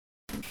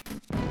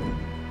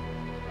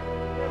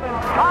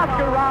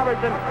Oscar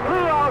Robertson,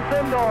 Lou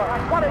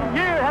Alcindor. What a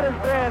year it has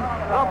been.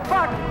 The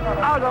Bucks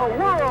are the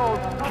world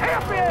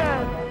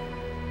champions.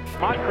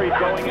 Moncrief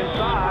going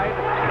inside.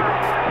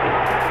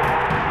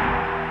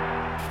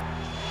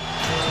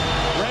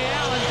 Ray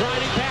Allen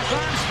driving past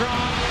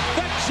Armstrong.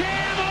 The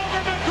jam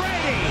over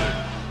McGrady.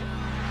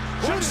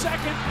 2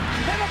 seconds.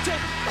 Middleton.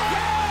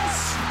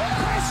 Yes!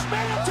 Chris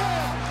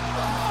Middleton!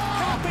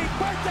 Happy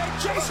birthday,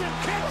 Jason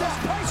Kidd. This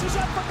place is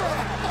up for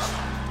grabs.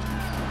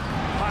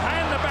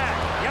 Behind the back.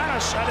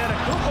 Giannis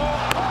Antetokounmpo.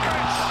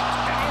 Chris.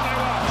 And on they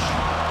watch.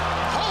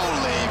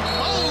 Holy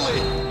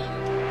moly!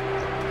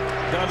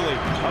 Dudley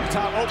up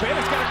top, open.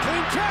 It's got a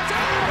clean catch.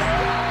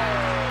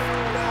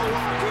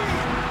 Milwaukee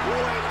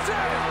wins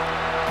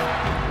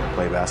it.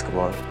 Play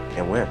basketball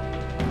and win.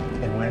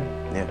 And win?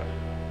 Yeah.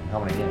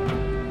 How many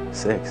games?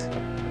 6.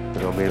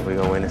 We're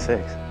gonna win in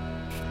 6.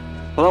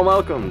 Hello and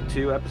welcome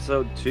to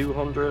episode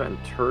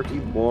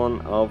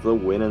 231 of the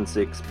Win in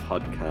 6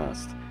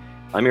 podcast.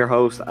 I'm your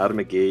host, Adam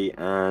McGee,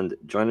 and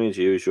joining me as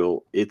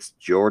usual, it's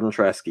Jordan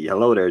Treske.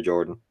 Hello there,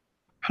 Jordan.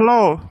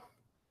 Hello.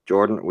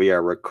 Jordan, we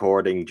are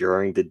recording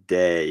during the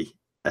day.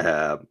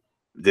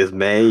 This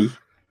may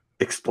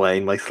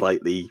explain my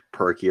slightly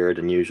perkier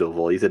than usual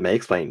voice. It may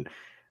explain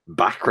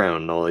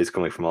background noise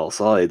coming from all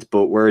sides,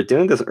 but we're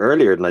doing this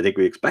earlier than I think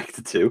we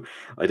expected to.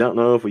 I don't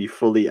know if we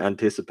fully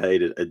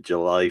anticipated a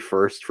July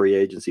 1st free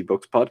agency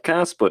books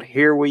podcast, but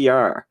here we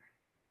are.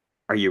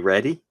 Are you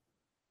ready?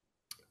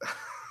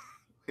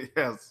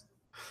 Yes.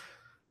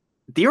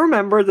 Do you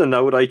remember the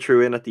note I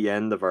threw in at the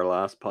end of our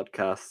last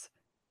podcast?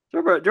 Do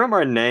you remember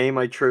our name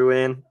I threw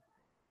in?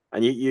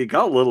 And you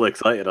got a little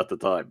excited at the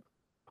time.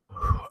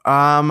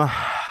 I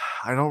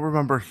don't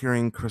remember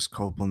hearing Chris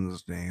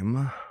Copeland's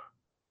name.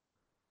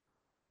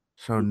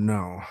 So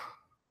no.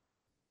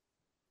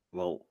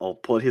 Well, I'll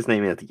put his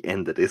name in at the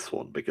end of this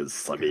one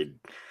because, I mean,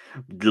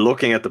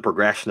 looking at the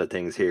progression of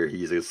things here,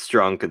 he's a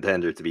strong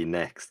contender to be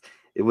next.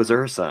 It was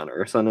Ersan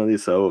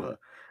Ilyasova.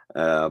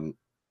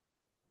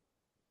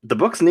 The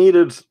Bucks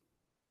needed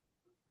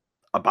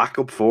a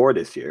backup four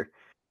this year.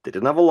 They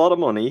didn't have a lot of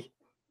money.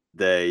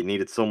 They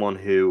needed someone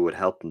who would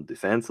help them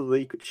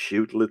defensively, could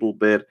shoot a little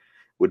bit,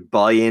 would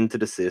buy into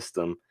the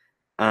system.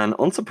 And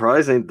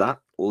unsurprisingly, that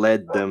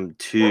led them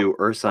to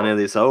Ersan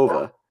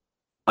Ilyasova.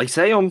 I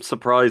say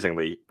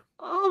unsurprisingly.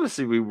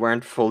 Obviously, we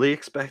weren't fully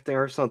expecting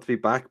Ersan to be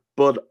back,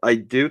 but I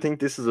do think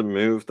this is a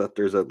move that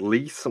there's at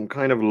least some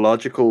kind of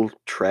logical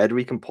thread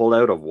we can pull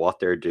out of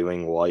what they're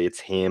doing, why it's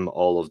him,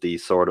 all of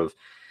these sort of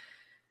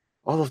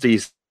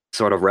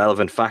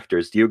relevant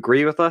factors. Do you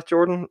agree with that,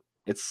 Jordan?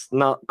 It's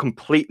not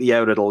completely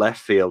out of the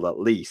left field, at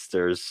least.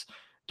 There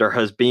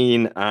has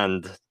been,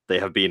 and they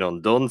have been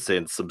undone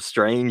since, some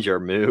stranger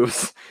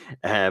moves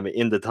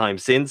in the time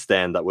since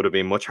then that would have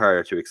been much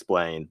harder to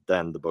explain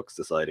than the Bucks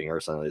deciding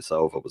Ersan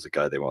Ilyasova was a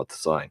guy they wanted to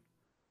sign.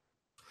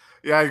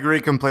 Yeah, I agree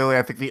completely.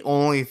 I think the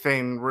only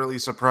thing really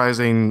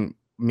surprising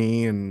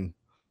me and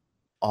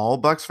all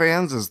Bucks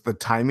fans is the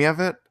timing of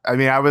it. I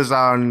mean, I was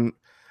on,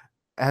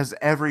 as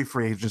every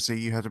free agency,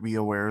 you had to be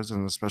aware,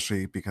 and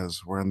especially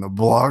because we're in the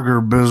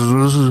blogger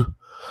business,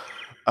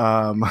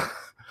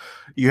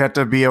 you have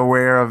to be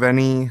aware of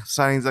any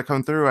signings that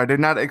come through. I did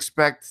not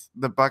expect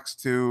the Bucks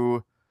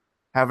to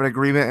have an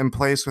agreement in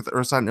place with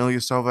Ersan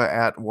Ilyasova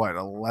at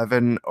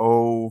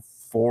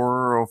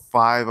 11:04,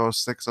 05,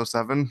 06,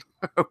 07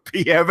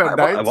 p.m. at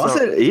night. Was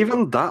it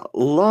even that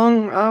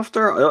long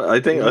after?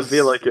 I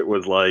feel like it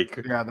was like...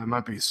 Yeah, that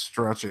might be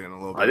stretching a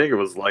little bit. I think it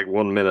was like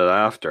 1 minute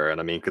after, and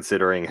I mean,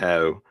 considering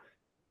how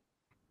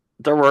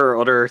there were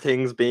other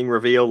things being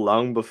revealed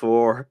long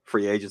before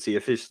free agency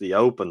officially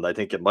opened, I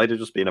think it might have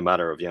just been a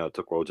matter of, it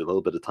took Woj a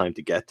little bit of time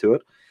to get to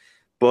it.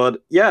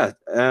 But yeah,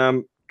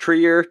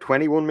 3-year,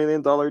 $21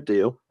 million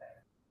deal.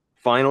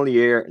 Final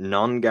year,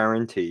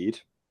 non-guaranteed,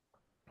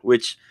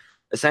 which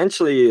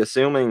essentially,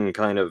 assuming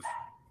kind of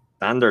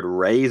standard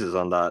raises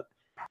on that,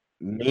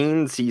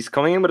 means he's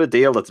coming in with a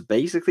deal that's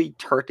basically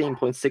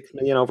 $13.6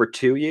 million over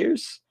 2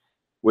 years,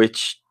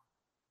 which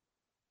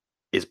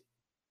is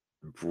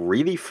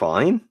really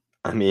fine.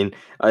 I mean,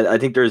 I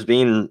think there has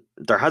been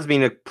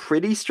a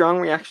pretty strong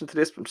reaction to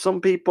this from some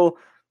people.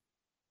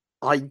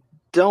 I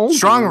don't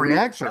strong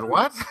reaction.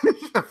 What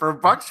for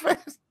Bucks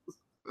fans?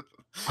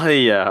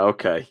 Yeah,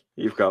 okay,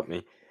 you've got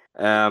me.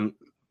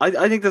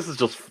 I think this is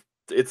just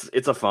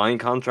it's a fine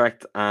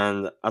contract,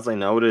 and as I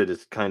noted,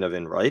 it's kind of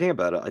in writing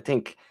about it. I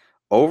think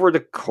over the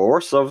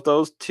course of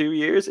those 2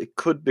 years, it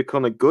could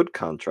become a good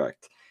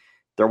contract.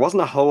 There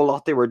wasn't a whole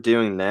lot they were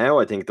doing now.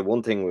 I think the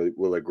one thing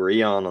we'll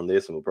agree on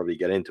this, and we'll probably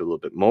get into a little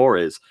bit more,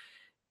 is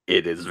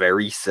it is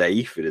very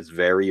safe. It is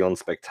very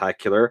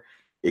unspectacular.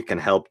 It can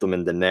help them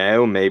in the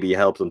now, maybe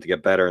help them to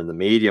get better in the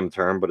medium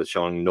term, but it's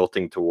showing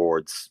nothing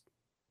towards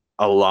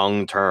a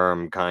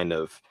long-term kind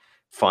of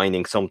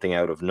finding something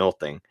out of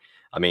nothing.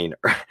 I mean,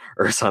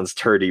 Ersan's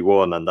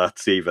 31, and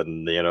that's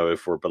even,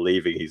 if we're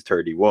believing he's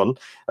 31,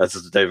 as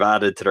they've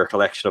added to their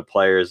collection of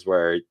players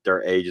where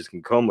their ages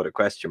can come with a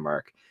question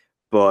mark.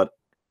 But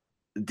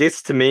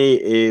this, to me,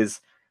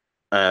 is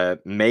a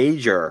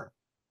major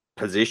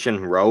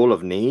position role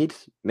of need,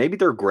 maybe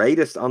their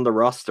greatest on the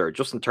roster,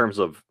 just in terms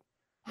of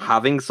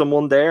having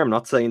someone there. I'm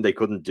not saying they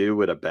couldn't do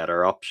with a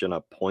better option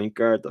at point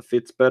guard that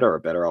fits better, or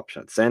a better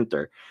option at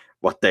center.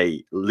 What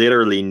they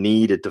literally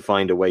needed to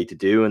find a way to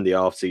do in the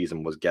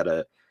offseason was get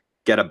a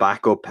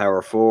backup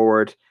power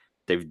forward.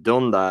 They've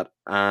done that.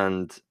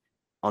 And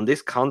on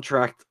this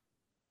contract,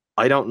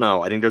 I don't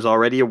know. I think there's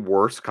already a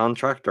worse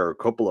contract, or a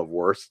couple of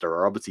worse. There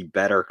are obviously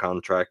better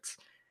contracts.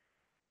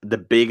 The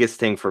biggest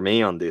thing for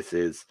me on this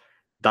is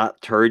that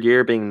third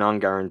year being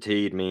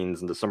non-guaranteed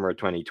means in the summer of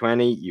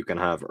 2020, you can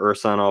have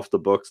Ersan off the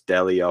books,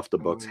 Delhi off the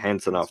books,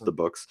 Henson off the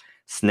books.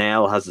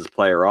 Snell has his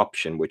player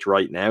option, which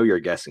right now you're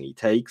guessing he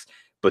takes,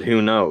 but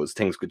who knows?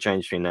 Things could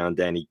change between now and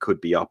then. He could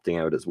be opting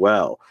out as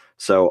well.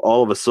 So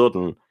all of a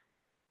sudden,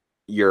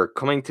 you're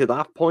coming to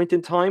that point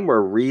in time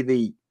where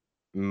really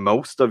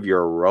most of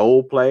your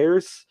role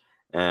players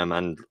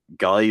and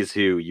guys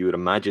who you would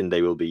imagine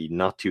they will be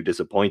not too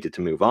disappointed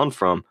to move on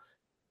from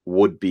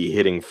would be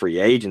hitting free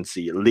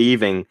agency,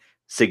 leaving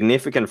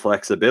significant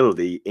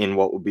flexibility in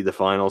what would be the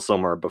final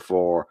summer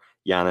before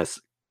Giannis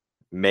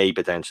may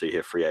potentially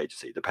hit free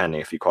agency, depending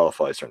if he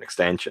qualifies for an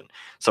extension.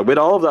 So with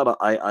all of that,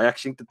 I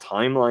actually think the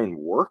timeline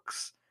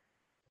works.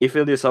 If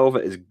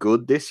Ilyasova is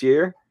good this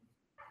year,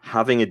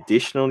 having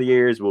additional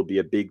years will be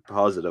a big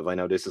positive. I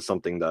know this is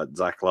something that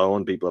Zach Lowe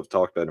and people have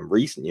talked about in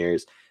recent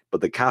years, but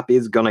the cap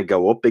is going to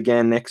go up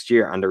again next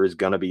year, and there is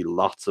going to be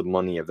lots of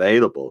money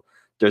available.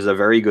 There's a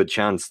very good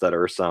chance that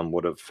Ersan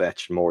would have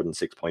fetched more than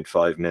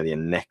 6.5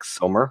 million next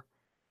summer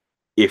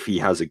if he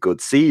has a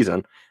good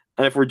season.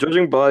 And if we're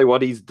judging by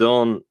what he's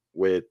done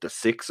with the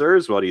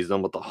Sixers, what he's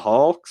done with the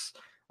Hawks,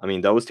 I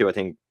mean, those two, I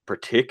think,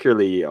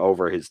 particularly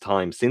over his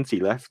time since he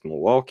left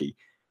Milwaukee,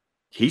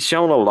 he's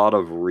shown a lot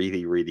of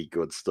really, really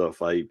good stuff.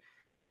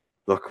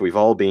 Look, we've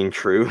all been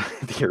through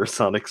the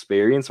Ersan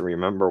experience and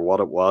remember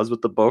what it was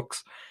with the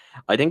Bucks.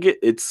 I think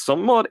it's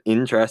somewhat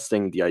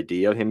interesting, the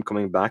idea of him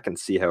coming back, and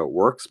see how it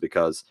works,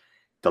 because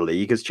the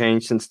league has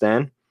changed since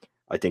then.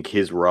 I think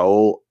his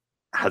role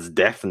has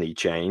definitely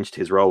changed.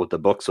 His role with the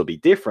Bucks will be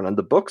different, and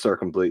the Bucks are a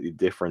completely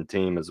different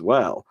team as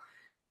well.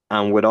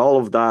 And with all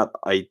of that,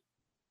 I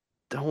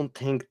don't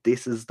think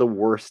this is the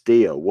worst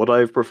deal. Would I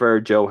have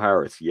preferred Joe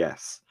Harris?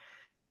 Yes.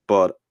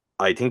 But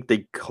I think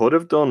they could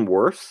have done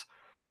worse.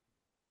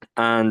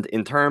 And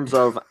in terms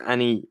of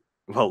any,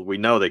 well, we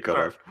know they could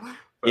have.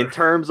 In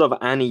terms of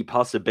any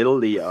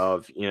possibility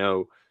of,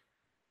 well,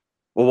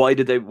 why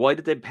did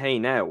they pay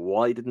now?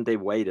 Why didn't they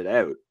wait it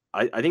out?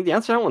 I think the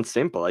answer to that one's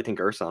simple. I think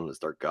Ersan is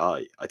their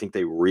guy. I think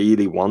they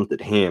really wanted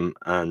him,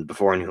 and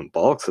before anyone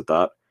balks at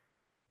that,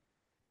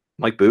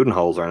 Mike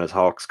Budenholzer and his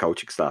Hawks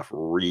coaching staff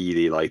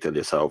really liked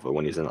Ilyasova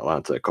when he was in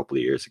Atlanta a couple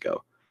of years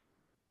ago.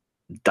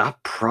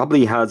 That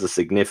probably has a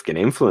significant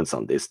influence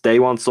on this. They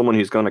want someone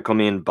who's going to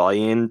come in, buy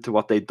into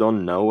what they've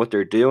done, know what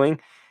they're doing.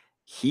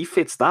 He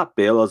fits that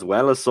bill, as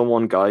well as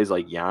someone guys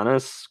like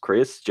Giannis,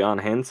 Chris, John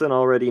Henson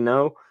already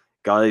know.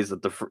 Guys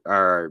at the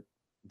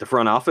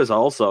front office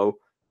also,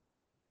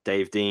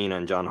 Dave Dean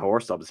and John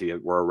Horst obviously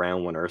were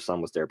around when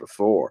Ersan was there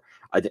before.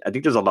 I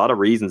think there's a lot of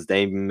reasons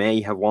they may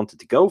have wanted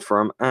to go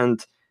for him,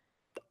 and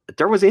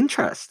there was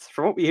interest.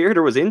 From what we hear,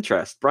 there was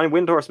interest. Brian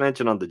Windhorst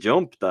mentioned on the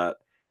jump that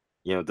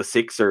the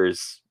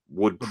Sixers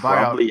would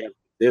probably have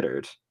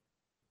considered.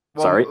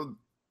 Well, Sorry?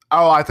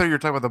 Oh, I thought you were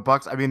talking about the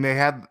Bucks. I mean, they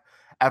had,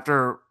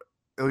 after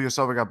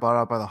Ilyasova got bought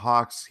out by the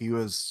Hawks,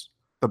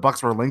 the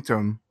Bucks were linked to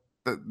him.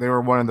 They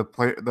were one of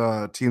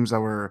the teams that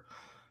were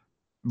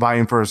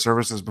vying for his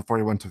services before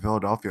he went to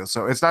Philadelphia.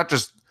 So it's not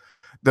just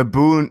the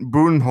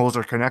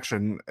Budenholzer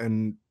connection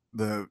and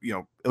the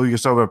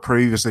Ilyasova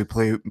previously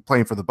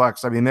playing for the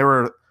Bucks. I mean, they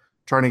were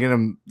trying to get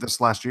him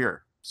this last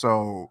year.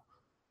 So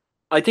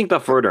I think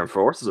that further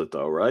enforces it,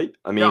 though, right?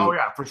 I mean,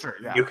 yeah, for sure.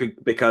 Yeah, you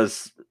could,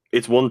 because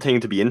it's one thing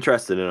to be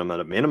interested in him at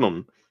a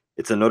minimum.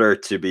 It's another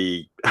to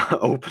be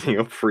opening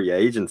up free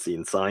agency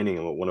and signing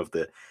him with one of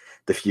the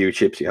few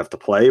chips you have to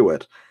play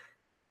with.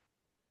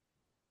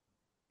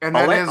 And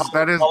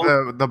that is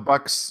the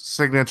Bucks'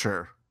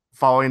 signature,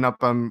 following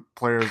up on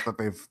players that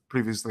they've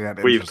previously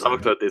had. We've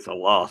talked about this a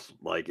lot.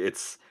 Like,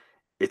 it's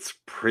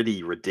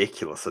pretty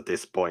ridiculous at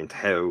this point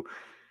how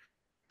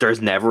there's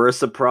never a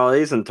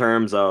surprise, in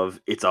terms of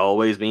it's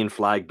always been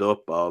flagged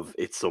up of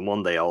it's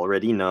someone they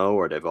already know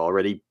or they've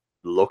already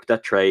looked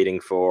at trading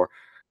for.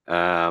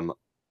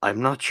 I'm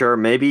not sure.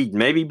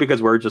 Maybe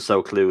because we're just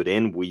so clued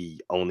in, we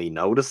only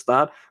noticed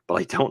that. But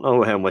I don't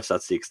know how much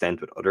that's the extent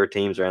with other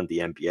teams around the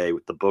NBA.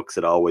 With the Bucks,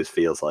 it always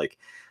feels like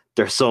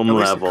there's some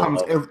level.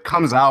 It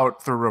comes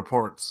out through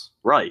reports.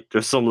 Right.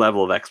 There's some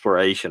level of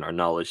exploration or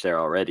knowledge there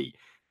already.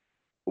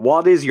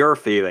 What is your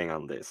feeling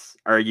on this?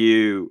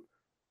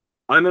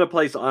 I'm in a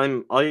place.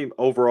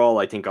 Overall,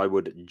 I think I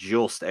would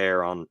just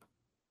err on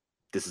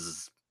this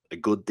is a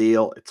good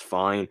deal. It's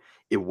fine.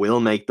 It will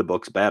make the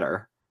Bucks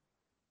better.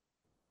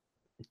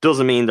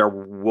 Doesn't mean there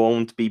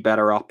won't be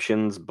better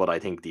options, but I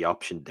think the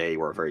option they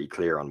were very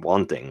clear on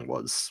wanting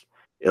was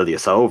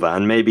Ilyasova,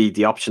 and maybe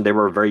the option they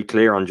were very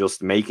clear on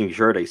just making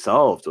sure they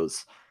solved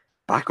was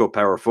backup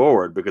power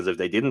forward, because if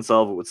they didn't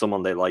solve it with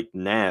someone they like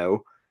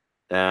now,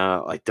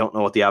 I don't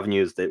know what the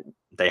avenues that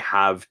they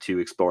have to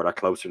explore that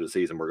closer to the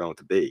season we're going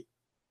to be.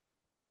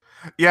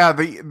 Yeah,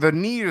 the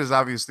need is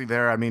obviously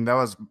there. I mean,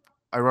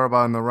 I wrote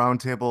about in the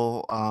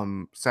roundtable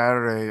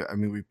Saturday. I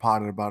mean, we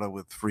potted about it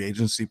with free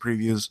agency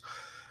previews.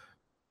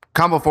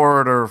 Combo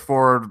forward or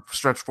forward,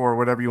 stretch forward,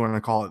 whatever you want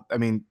to call it. I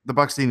mean, the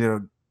Bucks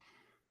needed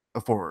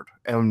a forward.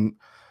 And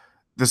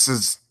this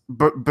is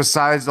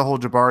besides the whole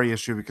Jabari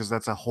issue, because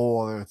that's a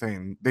whole other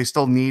thing. They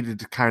still needed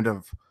to kind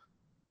of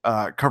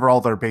cover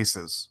all their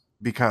bases,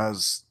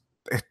 because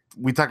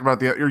we talked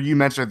about or you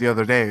mentioned it the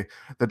other day,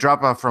 the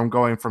drop off from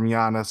going from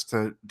Giannis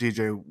to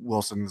DJ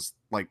Wilson is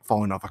like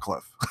falling off a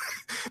cliff.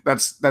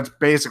 that's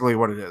basically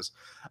what it is.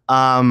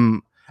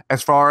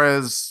 As far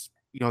as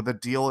the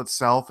deal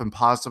itself and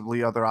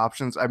possibly other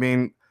options, I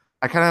mean,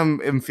 I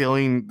kind of am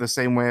feeling the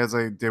same way as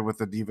I did with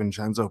the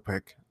DiVincenzo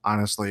pick.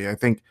 Honestly, I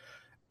think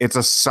it's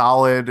a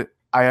solid.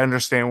 I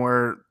understand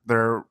where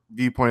their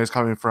viewpoint is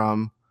coming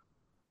from,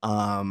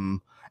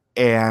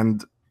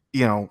 and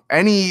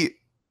any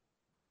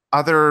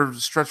other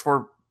stretch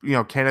for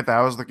candidate that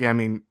I was looking. I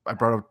mean, I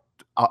brought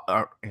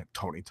up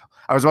Tony.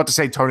 I was about to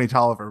say Tony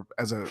Tolliver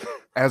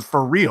as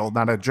for real,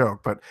 not a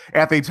joke, but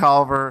Anthony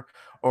Tolliver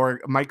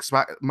or Mike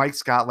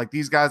Scott. Like,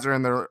 these guys are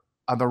on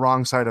the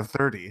wrong side of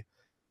 30.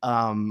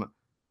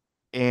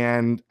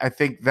 And I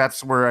think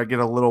that's where I get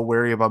a little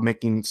wary about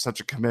making such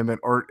a commitment,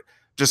 or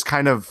just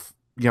kind of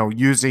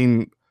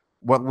using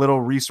what little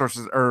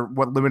resources or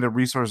what limited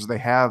resources they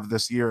have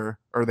this year,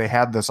 or they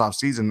had this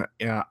offseason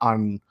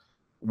on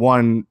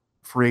one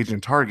free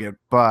agent target.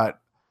 But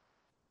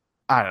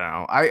I don't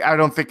know. I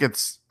don't think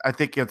I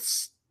think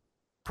it's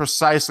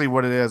precisely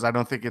what it is. I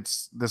don't think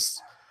it's this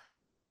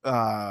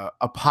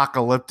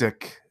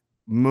apocalyptic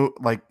move,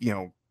 like,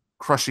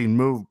 crushing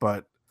move,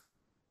 but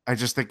I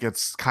just think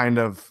it's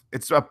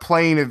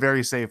playing it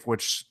very safe,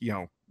 which,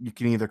 you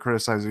can either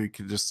criticize or you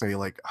can just say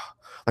like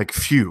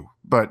phew.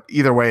 But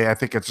either way, I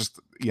think it's just,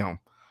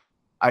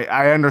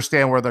 I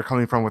understand where they're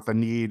coming from with the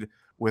need,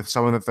 with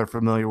someone that they're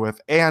familiar with.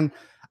 And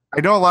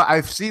I know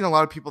I've seen a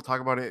lot of people talk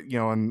about it,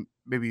 and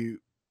maybe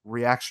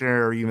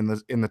reactionary, or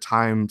even in the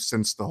time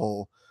since the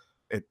whole,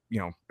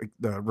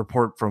 the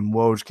report from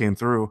Woj came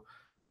through.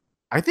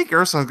 I think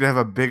Ersan's going to have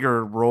a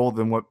bigger role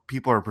than what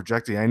people are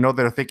projecting. I know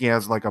they're thinking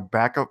as like a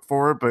backup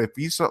for it, but if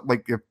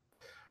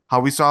how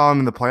we saw him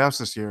in the playoffs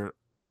this year,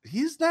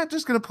 he's not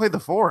just going to play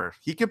the 4.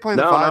 He can play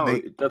the 5.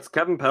 No, that's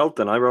Kevin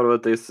Pelton. I wrote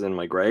about this in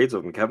my grades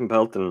of him. Kevin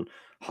Pelton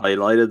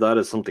highlighted that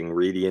as something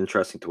really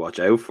interesting to watch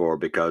out for,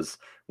 because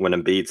when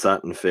Embiid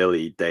sat in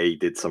Philly, they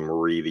did some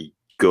really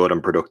good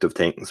and productive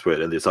things with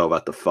Ilyasova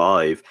at the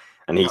 5,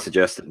 and he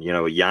suggested,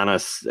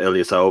 Giannis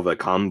Ilyasova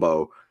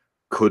combo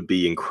could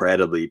be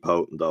incredibly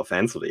potent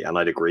offensively, and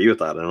I'd agree with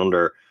that. And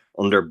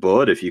under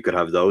Bud, if you could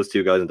have those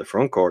two guys in the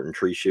front court and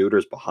 3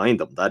 shooters behind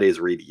them, that is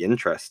really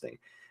interesting.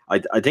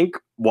 I think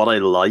what I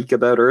like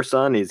about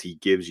Ersan is he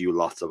gives you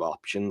lots of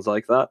options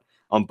like that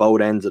on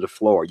both ends of the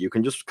floor. You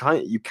can just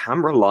you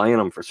can rely on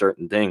him for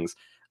certain things.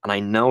 And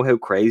I know how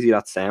crazy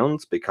that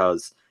sounds,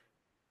 because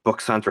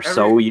Bucks fans are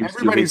so used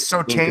to his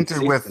so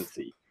tainted with,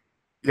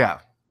 yeah.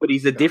 But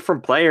he's a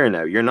different player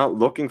now. You're not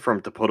looking for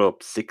him to put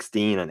up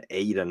 16 and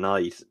 8 a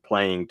night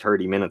playing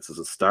 30 minutes as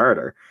a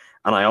starter.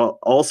 And I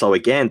also,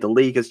 again, the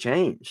league has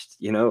changed.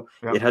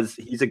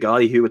 He's a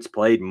guy who has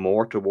played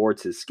more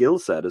towards his skill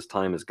set as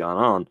time has gone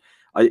on.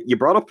 You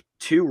brought up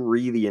 2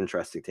 really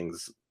interesting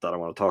things that I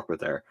want to talk about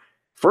there.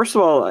 First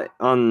of all,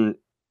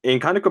 in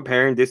kind of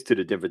comparing this to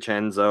the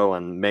DiVincenzo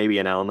and maybe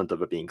an element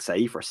of it being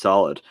safe or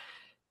solid,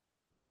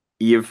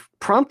 you've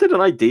prompted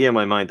an idea in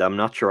my mind. I'm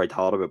not sure I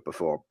thought of it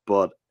before,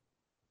 but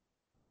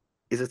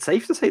is it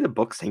safe to say the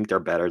Bucks think they're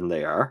better than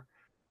they are?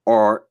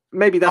 Or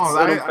maybe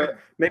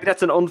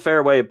that's an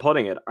unfair way of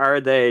putting it. Are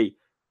they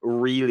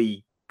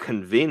really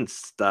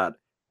convinced that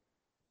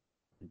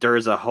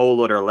there's a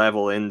whole other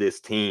level in this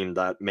team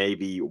that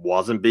maybe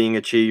wasn't being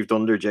achieved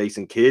under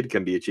Jason Kidd,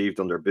 can be achieved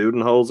under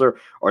Budenholzer,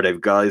 or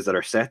they've guys that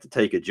are set to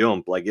take a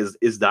jump? Like,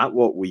 is that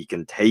what we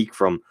can take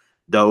from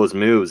those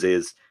moves?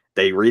 Is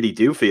they really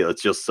do feel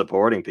it's just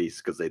supporting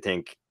pieces because they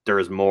think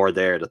there's more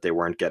there that they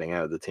weren't getting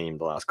out of the team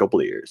the last couple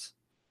of years?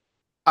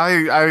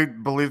 I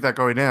believe that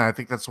going in. I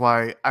think that's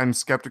why I'm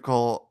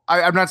skeptical.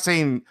 I'm not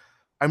saying,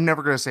 I'm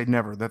never going to say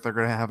never that they're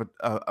going to have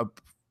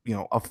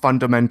a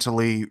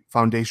fundamentally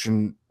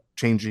foundation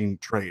changing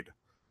trade,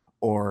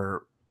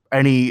 or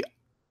any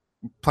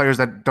players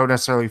that don't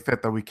necessarily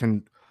fit that we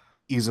can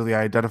easily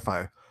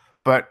identify.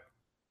 But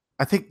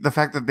I think the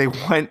fact that they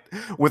went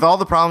with all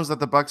the problems that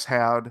the Bucks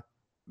had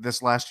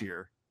this last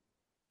year,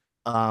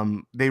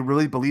 they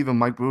really believe in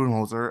Mike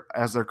Budenholzer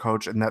as their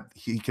coach, and that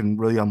he can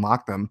really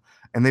unlock them.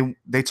 And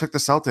they took the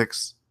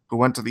Celtics, who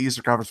went to the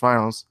Eastern Conference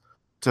Finals,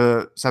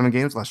 to 7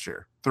 games last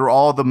year through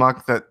all the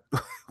muck that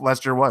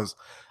last year was.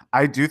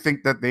 I do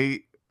think that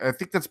I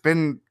think that's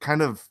been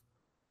kind of,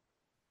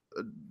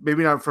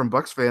 maybe not from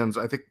Bucks fans.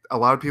 I think a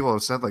lot of people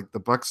have said like the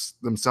Bucks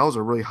themselves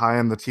are really high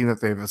on the team that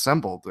they've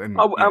assembled. And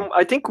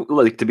I think,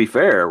 like, to be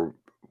fair,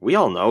 we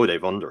all know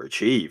they've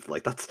underachieved.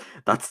 Like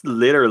that's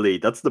literally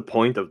that's the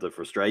point of the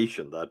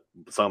frustration that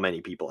so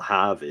many people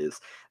have is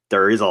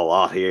there is a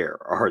lot here,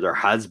 or there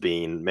has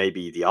been.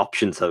 Maybe the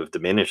options have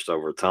diminished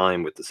over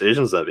time with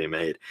decisions that have been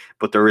made,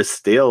 but there is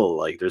still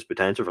like there's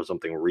potential for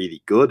something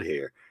really good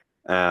here.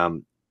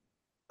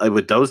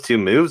 With those two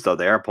moves though,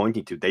 they are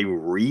pointing to they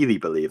really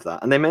believe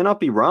that, and they may not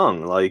be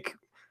wrong. Like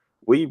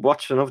we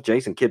watched enough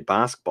Jason Kidd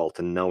basketball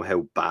to know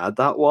how bad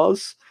that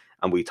was,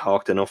 and we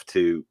talked enough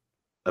to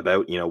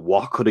about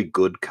what could a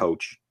good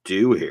coach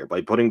do here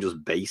by putting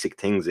just basic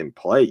things in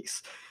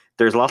place.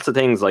 There's lots of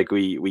things like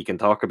we can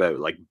talk about,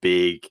 like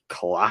big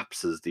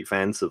collapses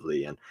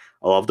defensively and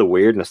a lot of the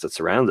weirdness that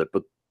surrounds it.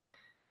 But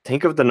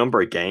think of the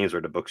number of games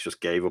where the Bucks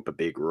just gave up a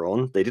big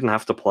run. They didn't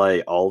have to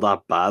play all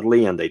that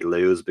badly, and they'd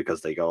lose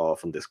because they got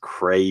off on this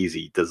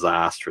crazy,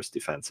 disastrous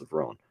defensive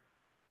run.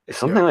 If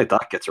something like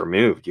that gets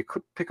removed, you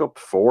could pick up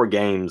 4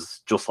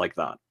 games just like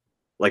that,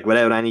 like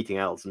without anything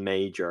else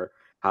major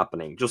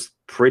happening, just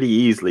pretty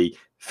easily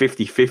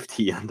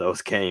 50-50 in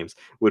those games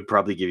would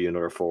probably give you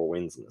another 4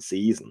 wins in the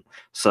season.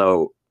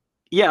 So,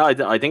 yeah,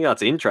 I think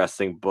that's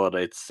interesting, but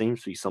it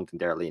seems to be something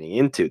they're leaning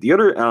into. The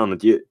other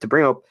element to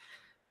bring up,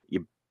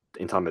 you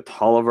in talking about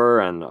Tolliver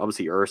and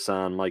obviously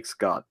Ersan, Mike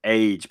Scott,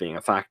 age being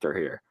a factor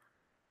here.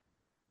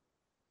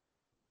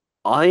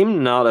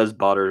 I'm not as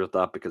bothered with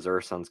that because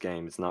Ersan's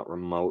game is not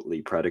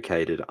remotely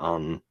predicated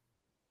on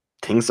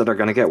things that are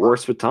going to get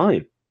worse with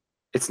time.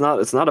 It's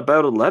not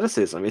about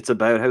athleticism. It's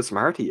about how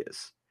smart he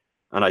is.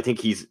 And I think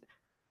he's,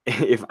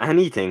 if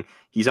anything,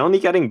 he's only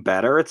getting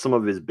better at some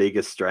of his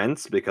biggest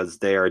strengths because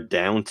they are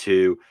down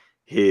to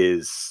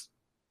his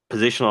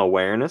positional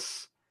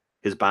awareness,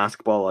 his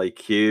basketball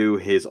IQ,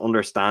 his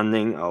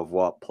understanding of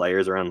what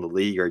players around the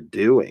league are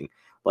doing.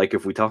 Like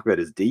if we talk about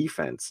his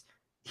defense,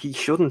 he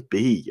shouldn't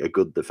be a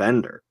good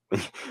defender.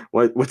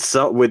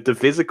 with the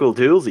physical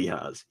tools he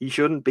has, he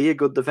shouldn't be a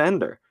good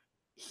defender.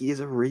 He is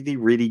a really,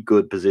 really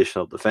good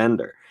positional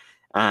defender.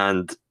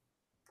 And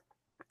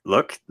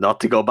look, not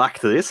to go back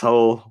to this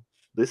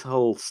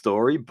whole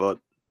story, but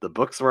the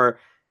Bucks were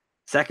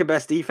second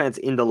best defense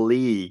in the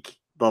league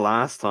the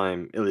last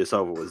time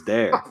Ilyasova was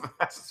there.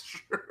 That's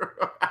true.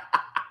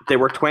 They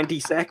were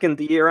 22nd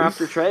the year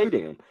after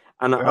trading him.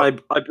 And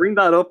I bring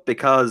that up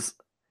because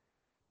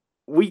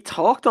we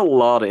talked a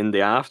lot in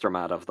the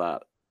aftermath of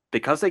that,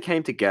 because they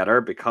came together,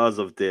 because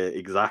of the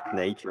exact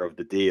nature of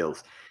the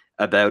deals,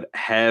 about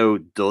how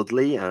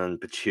Dudley and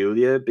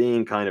Pachulia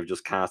being kind of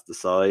just cast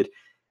aside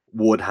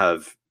would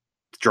have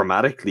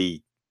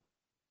dramatically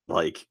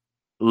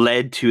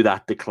led to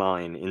that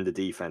decline in the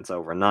defense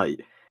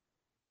overnight.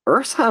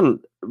 Ersan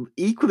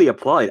equally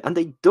applied, and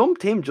they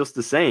dumped him just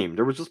the same.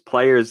 There was just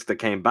players that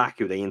came back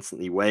who they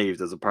instantly waived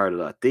as a part of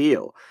that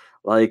deal.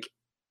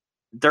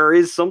 There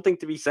is something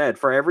to be said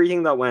for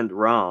everything that went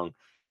wrong.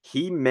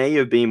 He may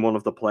have been one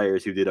of the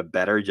players who did a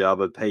better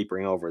job of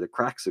papering over the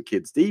cracks of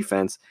Kidd's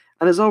defense,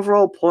 and his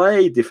overall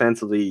play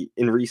defensively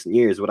in recent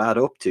years would add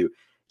up to,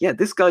 yeah,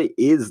 this guy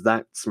is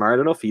that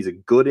smart enough. He's a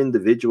good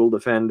individual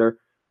defender.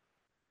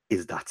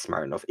 Is that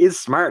smart enough? Is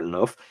smart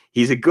enough.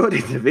 He's a good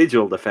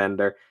individual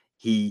defender.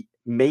 He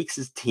makes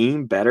his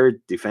team better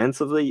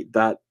defensively.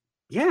 That,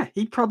 yeah,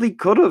 he probably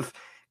could have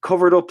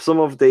covered up some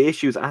of the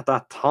issues at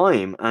that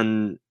time,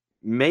 and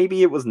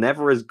maybe it was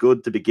never as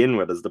good to begin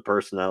with as the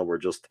personnel were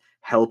just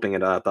helping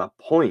it at that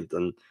point.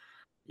 And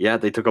yeah,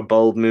 they took a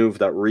bold move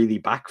that really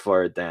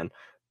backfired then.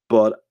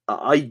 But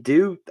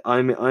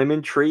I'm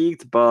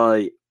intrigued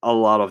by a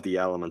lot of the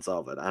elements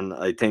of it. And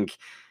I think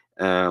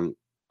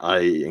I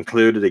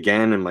included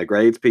again in my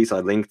grades piece. I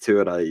linked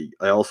to it.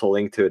 I also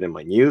linked to it in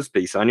my news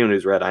piece. Anyone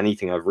who's read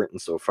anything I've written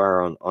so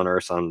far on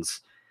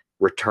Ersan's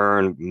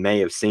return may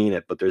have seen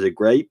it. But there's a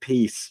great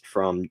piece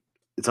from,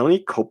 it's only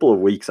a couple of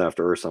weeks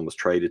after Ersan was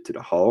traded to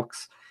the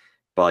Hawks,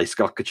 by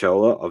Scott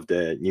Cacciola of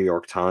the New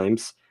York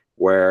Times,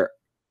 where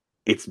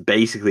it's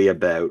basically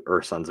about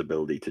Ersan's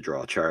ability to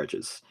draw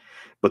charges.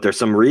 But there's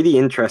some really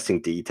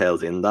interesting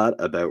details in that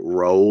about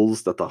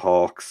roles that the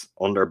Hawks,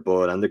 under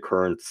Bud and the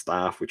current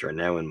staff, which are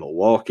now in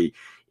Milwaukee,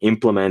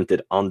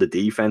 implemented on the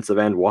defensive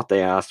end, what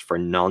they asked for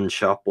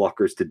non-shot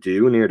blockers to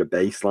do near the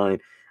baseline,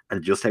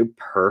 and just how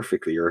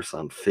perfectly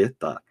Ersan fit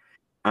that.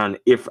 And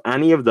if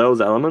any of those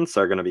elements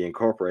are going to be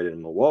incorporated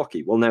in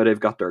Milwaukee, well, now they've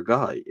got their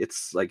guy.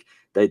 It's like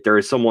there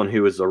is someone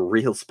who is a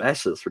real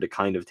specialist for the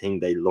kind of thing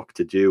they look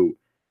to do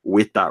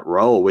with that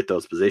role, with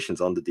those positions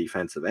on the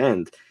defensive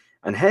end.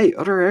 And hey,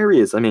 other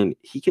areas, I mean,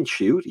 he can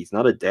shoot. He's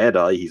not a dead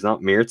eye. He's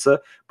not Mirza,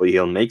 but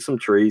he'll make some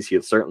threes.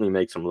 He'll certainly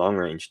make some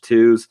long-range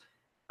twos.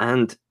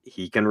 And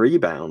he can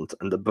rebound.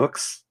 And the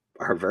Bucks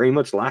are very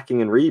much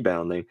lacking in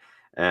rebounding.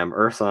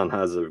 Ersan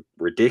has a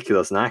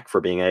ridiculous knack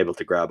for being able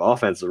to grab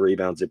offensive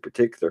rebounds in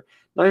particular.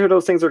 Neither of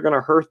those things are going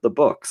to hurt the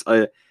Bucks.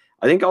 I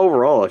think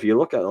overall, if you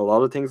look at a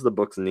lot of things the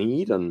Bucks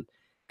need and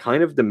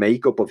kind of the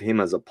makeup of him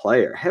as a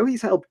player, how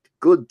he's helped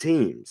good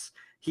teams.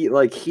 He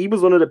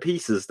was one of the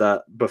pieces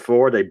that,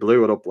 before they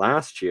blew it up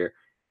last year,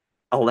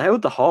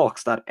 allowed the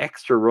Hawks that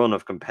extra run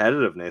of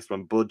competitiveness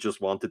when Bud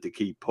just wanted to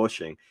keep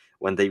pushing,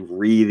 when they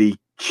really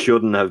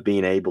shouldn't have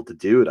been able to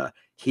do that.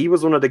 he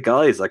was one of the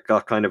guys that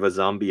got kind of a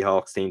zombie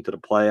Hawks team to the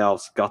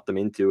playoffs, got them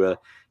into a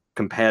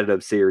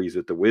competitive series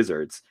with the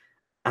Wizards.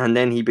 And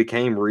then he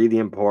became really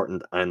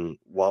important and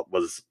what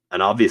was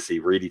an obviously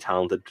really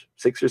talented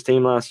Sixers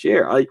team last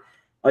year.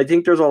 I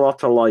think there's a lot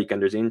to like,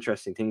 and there's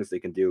interesting things they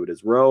can do with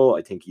his role.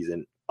 I think he's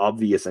an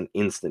obvious and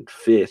instant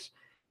fit.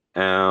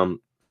 2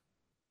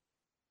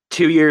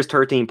 years,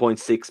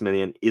 13.6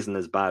 million isn't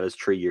as bad as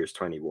 3 years,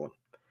 21.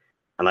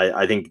 And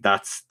I think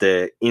that's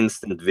the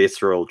instant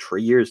visceral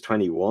 3 years,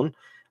 21.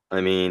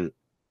 I mean,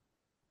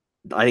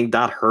 I think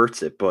that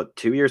hurts it, but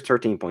 2 years,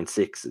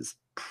 13.6 is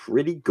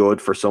pretty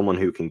good for someone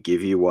who can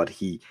give you what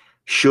he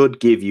should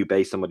give you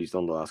based on what he's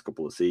done the last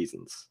couple of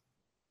seasons.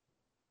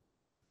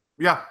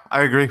 Yeah,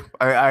 I agree.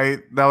 I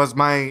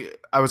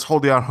was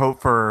holding out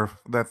hope for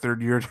that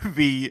third year to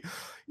be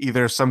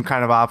either some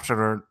kind of option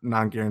or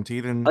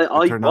non-guaranteed, and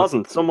I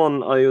wasn't.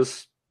 I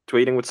was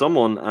tweeting with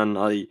someone, and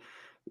I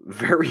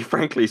very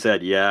frankly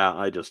said, yeah,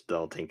 I just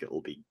don't think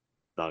it'll be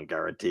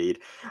non-guaranteed.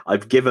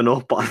 I've given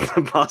up on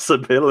the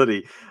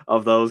possibility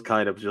of those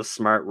kind of just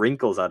smart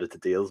wrinkles added to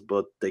deals,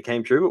 but they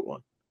came through with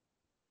one.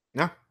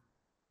 Yeah.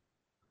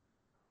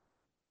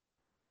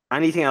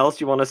 Anything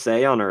else you want to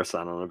say on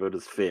Ersan about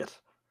his fit?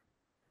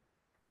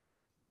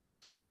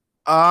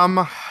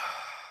 I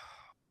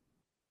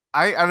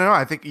don't know.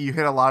 I think you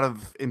hit a lot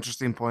of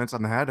interesting points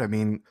on the head. I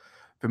mean,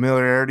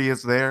 familiarity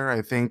is there.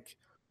 I think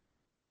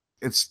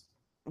I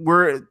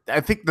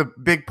think the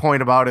big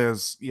point about it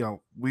is,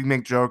 we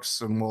make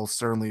jokes and we'll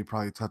certainly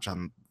probably touch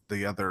on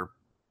the other.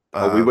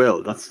 We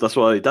will. That's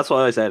why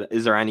I said,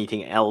 is there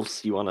anything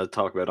else you want to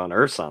talk about on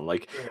Ersan?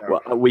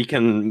 Well, we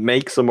can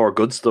make some more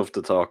good stuff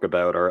to talk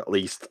about, or at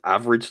least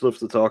average stuff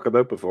to talk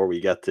about before we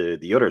get to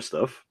the other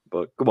stuff.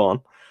 But come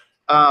on.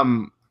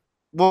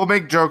 We'll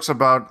make jokes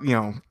about,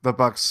 the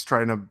Bucks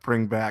trying to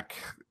bring back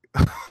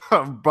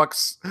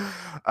Bucks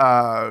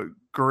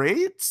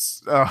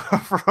greats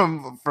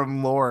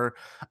from lore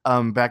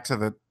back to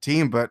the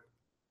team, but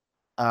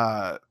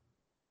I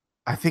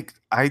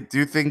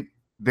do think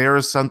there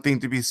is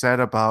something to be said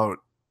about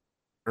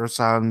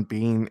Ersan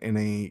being in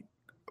a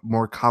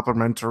more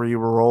complementary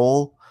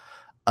role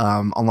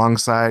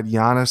alongside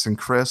Giannis and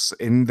Chris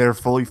in their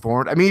fully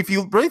formed. I mean, if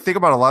you really think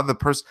about a lot of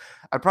the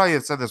I probably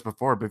had said this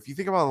before, but if you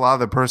think about a lot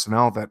of the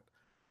personnel that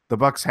the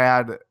Bucks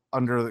had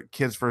under the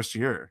Kid's first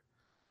year,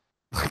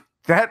 like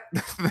that,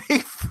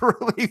 they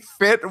really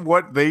fit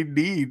what they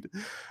need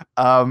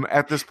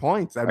at this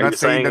point. I'm not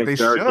saying that they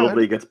should.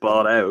 Dudley gets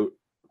bought out.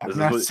 I'm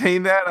not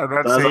saying that. I'm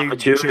not saying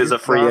is a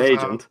free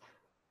agent.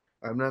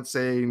 I'm not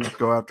saying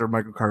go after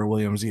Michael Carter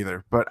Williams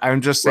either, but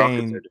I'm just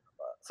saying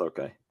it's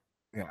okay.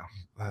 Yeah,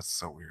 that's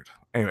so weird.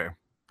 Anyway,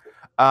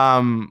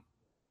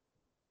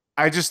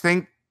 I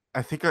think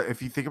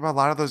if you think about a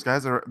lot of those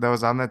guys that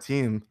was on that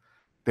team,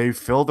 they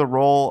filled a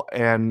role,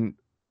 and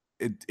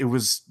it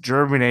was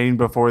germinating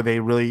before they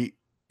really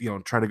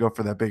try to go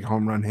for that big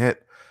home run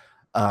hit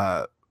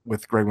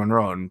with Greg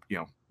Monroe, and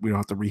we don't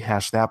have to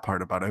rehash that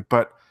part about it,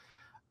 but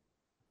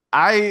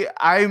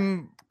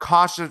I'm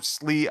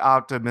cautiously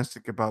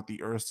optimistic about the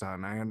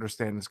Ersan. I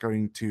understand it's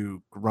going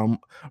to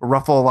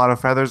ruffle a lot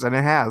of feathers, and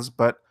it has,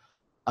 but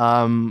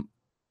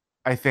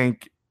I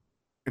think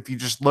if you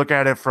just look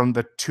at it from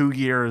the 2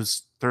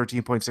 years,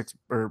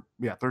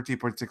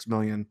 13.6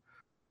 million,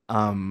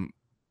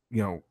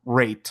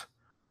 rate,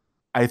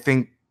 I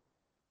think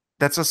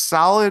that's a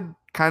solid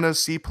kind of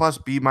C plus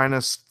B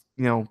minus,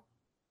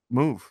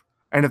 move.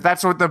 And if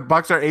that's what the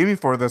Bucks are aiming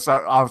for this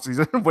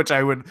offseason, which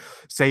I would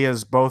say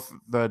is both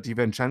the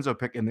DiVincenzo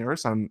pick and the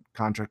Ersan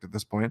contract at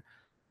this point,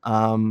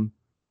 I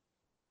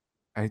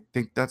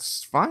think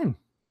that's fine.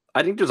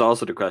 I think there's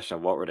also the question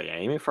of what were they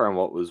aiming for and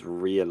what was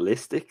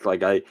realistic.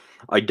 I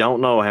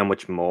don't know how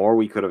much more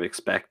we could have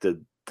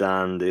expected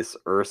than this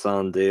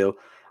Ersan deal.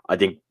 I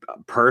think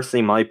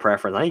personally my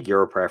preference, I think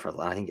your preference,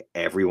 I think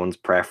everyone's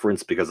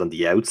preference, because on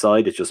the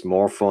outside it's just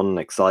more fun and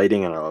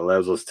exciting, and it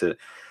allows us to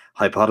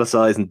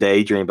hypothesize and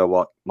daydream about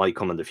what might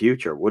come in the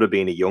future. Would have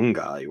been a young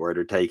guy where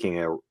they're taking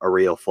a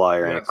real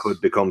flyer, and it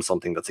could become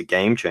something that's a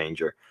game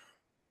changer.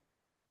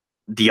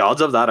 The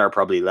odds of that are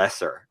probably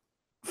lesser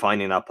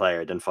finding that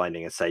player than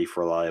finding a safe,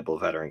 reliable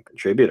veteran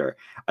contributor.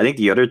 I think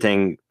the other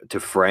thing to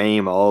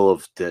frame all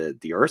of the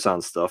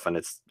Ersan stuff,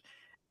 and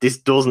this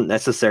doesn't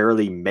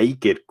necessarily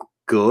make it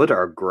good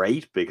or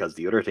great because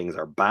the other things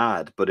are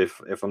bad, but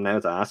if I'm now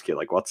to ask you,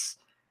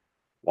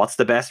 what's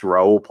the best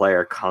role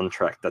player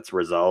contract that's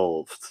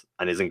resolved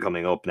and isn't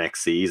coming up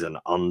next season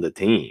on the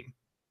team?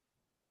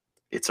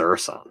 It's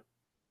Ersan.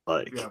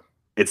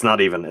 It's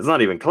not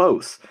even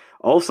close.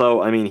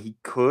 Also, I mean, he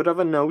could have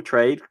a no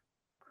trade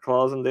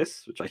clause in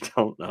this, which I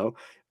don't know.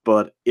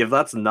 But if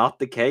that's not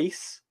the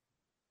case,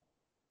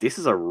 this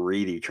is a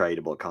really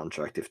tradable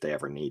contract if they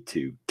ever need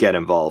to get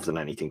involved in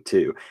anything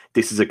too.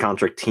 This is a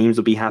contract teams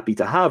will be happy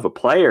to have, a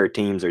player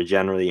teams are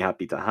generally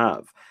happy to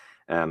have.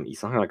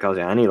 He's not going to cause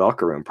you any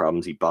locker room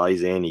problems. He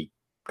buys in, he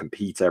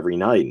competes every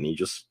night, and he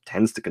just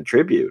tends to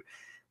contribute.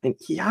 And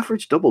he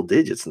averaged double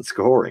digits in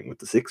scoring with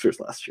the Sixers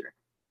last year.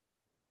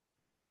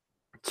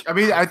 I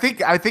mean, I think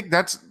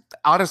that's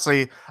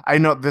honestly. I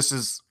know this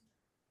is.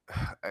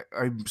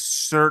 I'm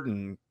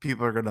certain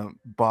people are gonna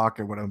balk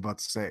at what I'm about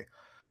to say,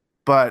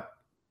 but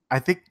I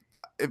think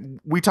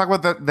we talk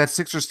about that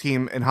Sixers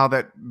team and how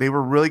that they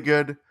were really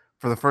good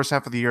for the first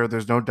half of the year.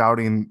 There's no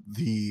doubting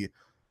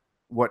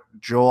what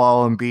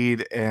Joel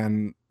Embiid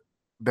and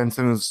Ben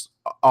Simmons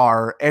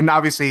are, and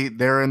obviously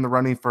they're in the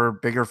running for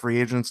bigger free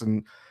agents,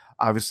 and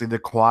obviously the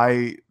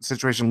Kawhi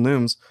situation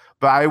looms.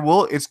 But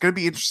it's going to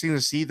be interesting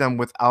to see them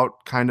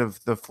without kind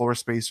of the floor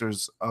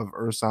spacers of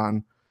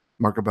Ersan,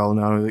 Marco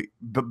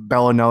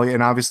Bellinelli,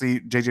 and obviously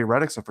JJ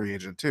Redick's a free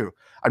agent too.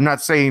 I'm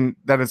not saying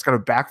that it's going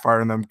to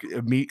backfire on them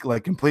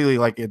completely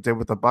like it did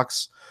with the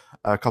Bucks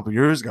a couple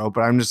years ago,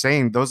 but I'm just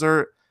saying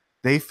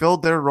they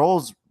filled their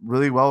roles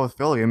really well with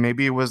Philly, and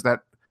maybe it was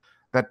that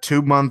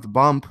 2-month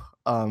bump,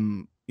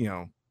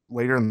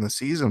 later in the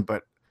season,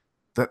 but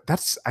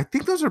that's I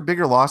think those are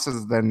bigger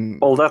losses than.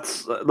 Well,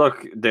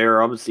 look,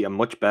 they're obviously a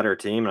much better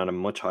team and a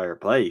much higher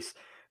place,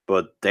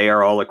 but they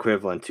are all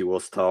equivalent to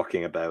us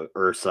talking about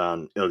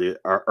Ersan,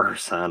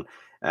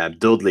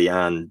 Dudley,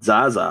 and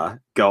Zaza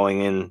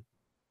going in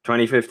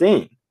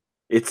 2015.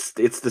 It's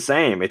the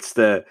same.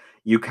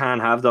 You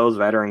can't have those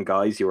veteran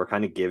guys who are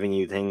kind of giving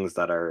you things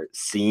that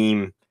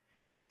seem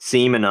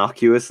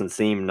innocuous and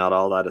seem not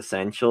all that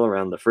essential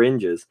around the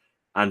fringes,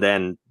 and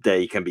then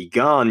they can be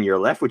gone. You're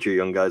left with your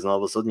young guys, and all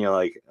of a sudden you're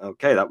like,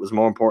 okay, that was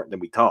more important than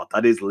we thought.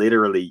 That is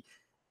literally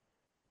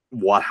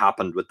what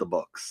happened with the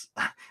Bucks,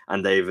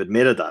 and they've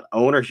admitted that.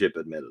 Ownership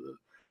admitted it,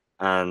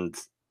 and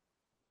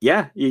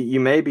yeah,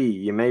 you may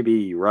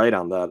be right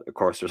on that. Of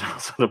course, there's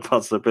also the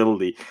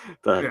possibility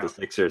that the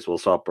Sixers will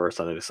swap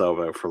Ersan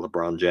Ilyasova for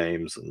LeBron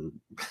James and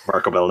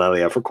Marco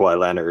Bellinelli for Kawhi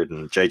Leonard,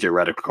 and JJ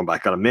Redick will come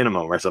back on a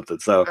minimum or something.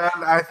 So,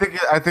 and I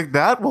think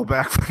that will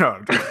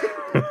backfire.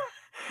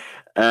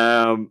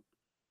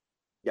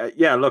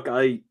 Yeah. Look,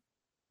 I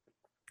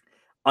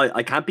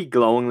can't be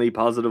glowingly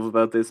positive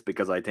about this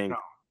because I think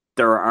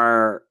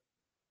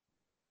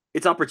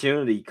its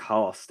opportunity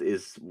cost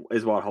is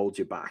what holds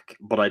you back.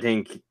 But I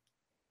think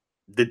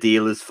the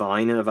deal is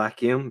fine in a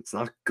vacuum. It's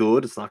not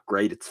good. It's not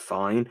great. It's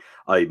fine.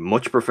 I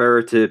much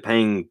prefer to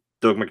paying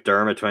Doug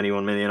McDermott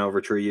 $21 million over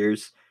 3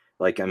 years.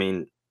 Like, I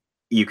mean,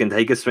 you can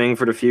take a swing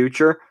for the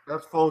future.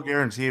 That's full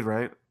guaranteed,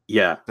 right?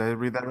 Yeah. Did I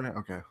read that right?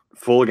 Okay.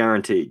 Full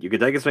guaranteed. You can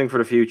take a swing for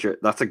the future.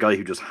 That's a guy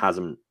who just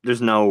hasn't.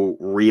 There's no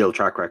real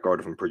track record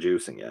of him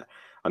producing yet.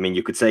 I mean,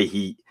 you could say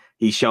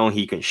he's shown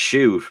he can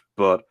shoot,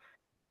 but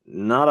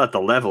not at the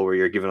level where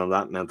you're giving him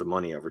that amount of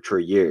money over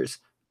 3 years.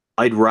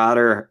 I'd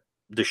rather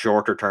the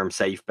shorter term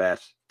safe bet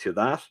to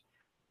that.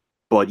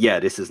 But yeah,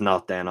 this is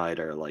not then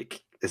either.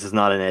 Like, this is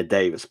not an Ed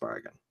Davis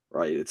bargain,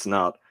 right? It's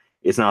not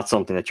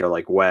something that you're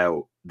like,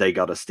 wow, they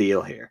got a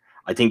steal here.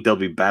 I think they'll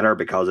be better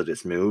because of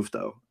this move,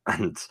 though.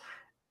 And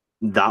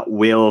that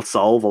will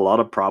solve a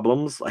lot of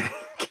problems. Like,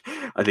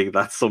 I think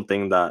that's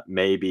something that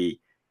maybe,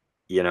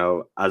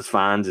 as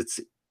fans, it's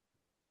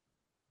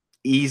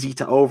easy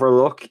to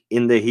overlook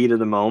in the heat of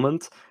the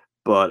moment.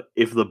 But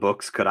if the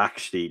Bucks could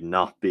actually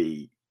not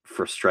be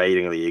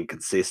frustratingly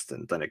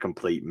inconsistent and a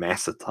complete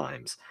mess at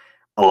times,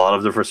 a lot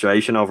of the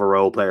frustration over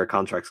role player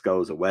contracts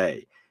goes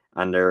away.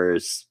 And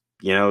there's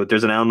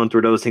an element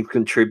where those things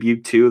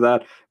contribute to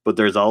that, but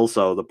there's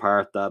also the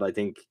part that I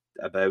think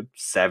about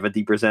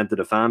 70% of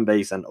the fan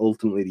base and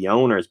ultimately the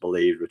owners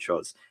believed, which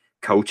was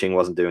coaching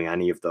wasn't doing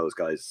any of those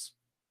guys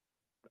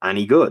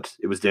any good.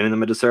 It was doing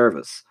them a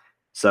disservice.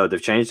 So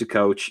they've changed the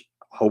coach.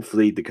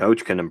 Hopefully the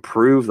coach can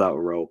improve that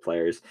with role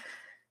players.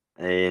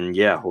 And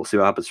yeah, we'll see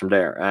what happens from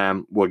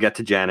there. We'll get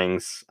to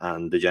Jennings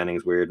and the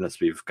Jennings weirdness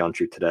we've gone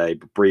through today.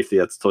 But briefly,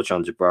 let's touch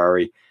on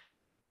Jabari.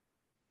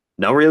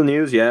 No real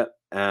news yet.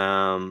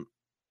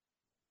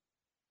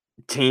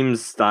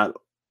 Teams that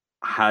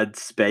had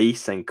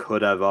space and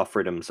could have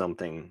offered him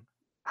something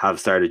have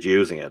started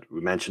using it.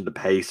 We mentioned the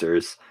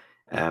Pacers,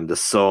 the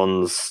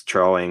Suns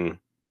throwing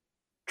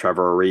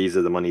Trevor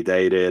Ariza the money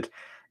they did.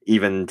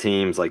 Even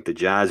teams like the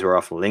Jazz, who are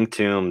often linked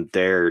to him,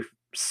 they're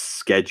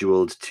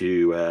scheduled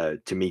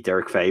to meet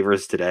Derek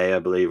Favors today, I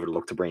believe, would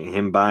look to bring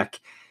him back.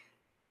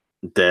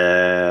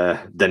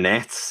 The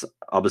Nets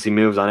obviously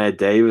moves on Ed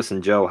Davis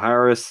and Joe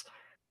Harris.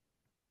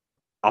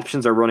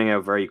 Options are running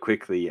out very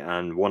quickly,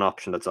 and one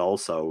option that's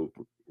also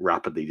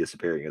rapidly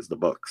disappearing is the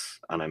Bucks.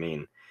 And I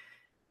mean,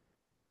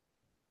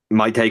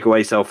 my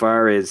takeaway so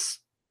far is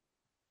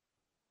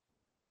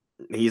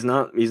he's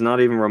not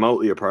even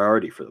remotely a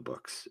priority for the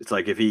Bucks. It's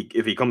like if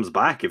he comes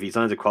back, if he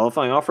signs a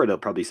qualifying offer, they'll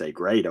probably say,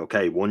 great,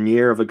 okay, 1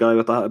 year of a guy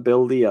with that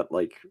ability at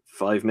like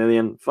 $5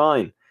 million,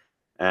 fine.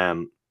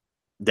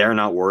 They're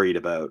not worried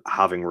about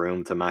having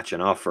room to match an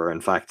offer. In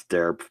fact,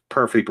 they're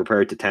perfectly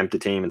prepared to tempt a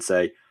team and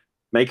say,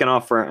 make an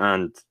offer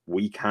and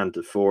we can't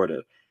afford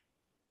it.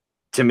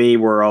 To me,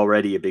 we're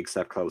already a big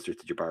step closer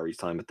to Jabari's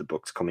time at the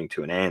Bucks coming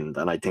to an end.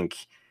 And I think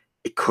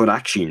it could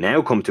actually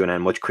now come to an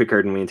end much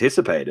quicker than we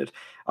anticipated.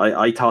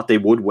 I thought they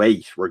would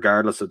wait,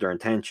 regardless of their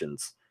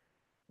intentions.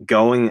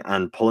 Going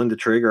and pulling the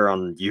trigger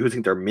on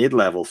using their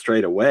mid-level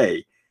straight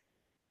away,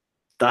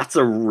 that's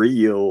a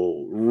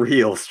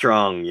real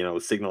strong,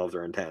 signal of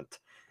their intent.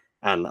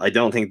 And I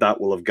don't think that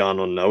will have gone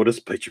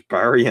unnoticed by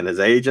Jabari and his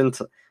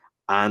agent.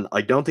 And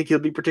I don't think he'll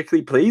be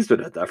particularly pleased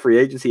with it. That free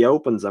agency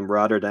opens, and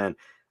rather than,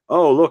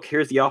 oh, look,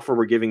 here's the offer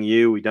we're giving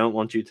you. We don't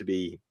want you to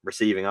be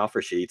receiving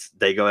offer sheets.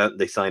 They go out and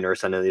they sign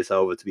Ersan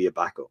Ilyasova to be a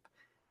backup.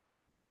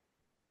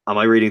 Am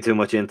I reading too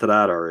much into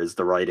that, or is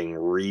the writing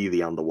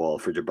really on the wall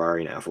for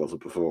Jabari now if it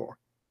wasn't before?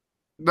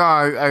 No,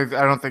 I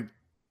don't think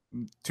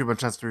too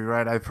much has to be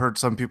right. I've heard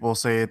some people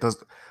say it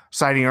does.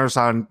 Signing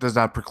Ersan does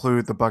not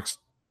preclude the Bucks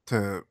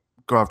to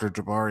go after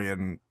Jabari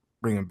and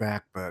bring him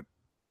back, but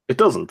it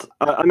doesn't.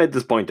 I made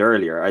this point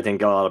earlier. I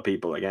think a lot of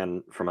people,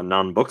 again, from a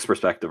non-Bucks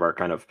perspective, are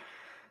kind of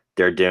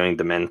they're doing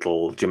the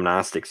mental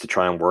gymnastics to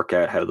try and work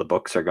out how the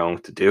Bucks are going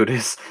to do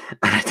this.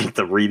 And I think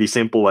the really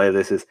simple way of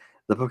this is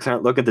the Bucks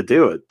aren't looking to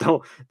do it.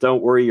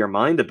 Don't worry your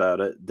mind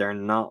about it. They're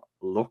not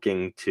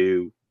looking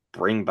to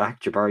bring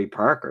back Jabari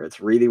Parker.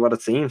 It's really what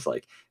it seems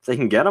like. If they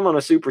can get him on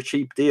a super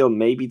cheap deal,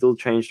 maybe they'll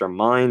change their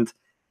mind.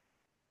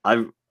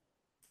 I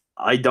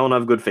don't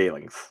have good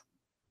feelings.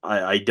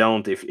 I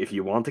don't. If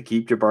you want to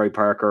keep Jabari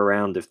Parker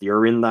around, if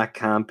you're in that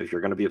camp, if you're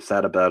going to be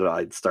upset about it,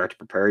 I'd start to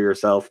prepare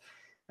yourself.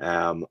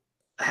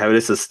 How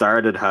this has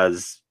started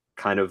has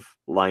kind of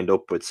lined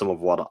up with some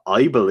of what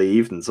I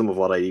believed and some of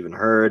what I even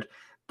heard,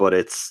 but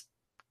it's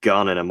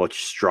gone in a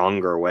much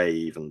stronger way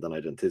even than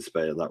I'd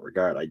anticipated in that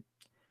regard.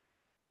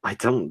 I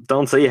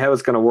don't see how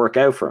it's going to work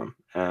out for him.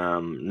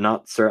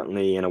 Not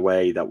certainly in a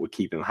way that would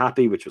keep him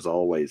happy, which was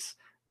always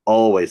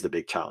the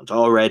big challenge.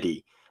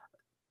 Already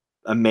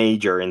a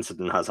major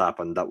incident has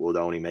happened that would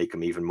only make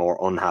him even more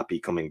unhappy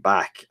coming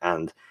back.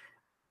 And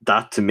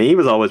that to me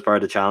was always part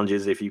of the challenge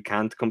is if you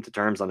can't come to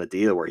terms on a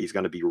deal where he's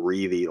going to be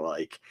really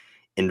like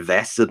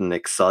invested and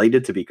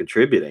excited to be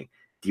contributing,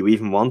 do you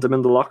even want him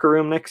in the locker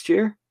room next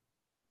year?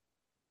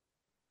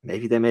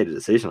 Maybe they made a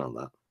decision on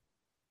that.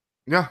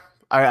 Yeah,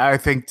 I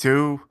think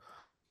too,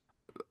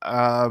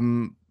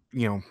 hiring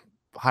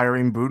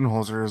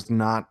Budenholzer is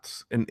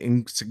not an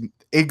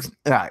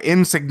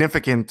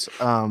insignificant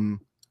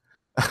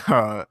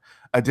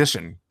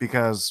addition,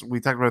 because we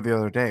talked about it the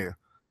other day.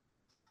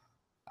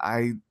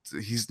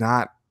 He's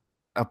not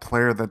a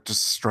player that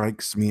just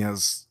strikes me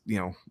as,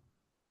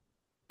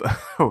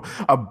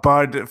 a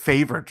Bud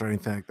favorite or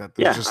anything like that.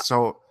 There's just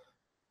so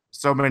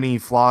many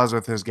flaws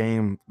with his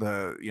game.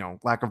 The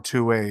lack of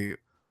two-way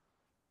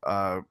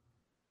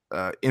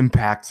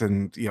impact,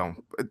 and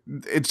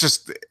it's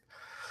just.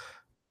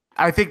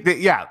 I think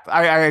that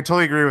I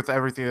totally agree with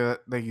everything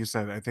that you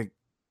said. I think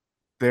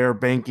they're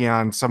banking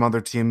on some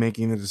other team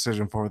making the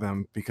decision for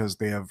them because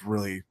they have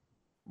really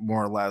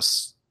more or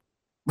less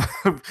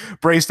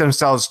braced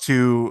themselves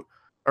to,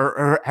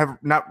 or have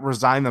not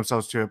resigned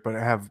themselves to it, but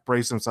have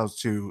braced themselves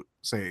to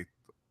say,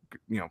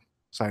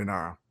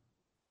 sayonara.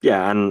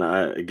 Yeah, and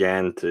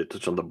again, to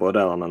touch on the Bud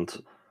element,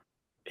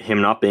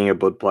 him not being a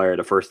Bud player,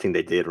 the first thing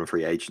they did when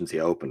free agency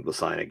opened was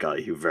sign a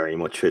guy who very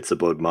much fits the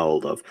Bud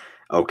mold of,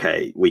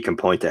 okay, we can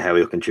point to how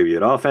he'll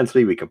contribute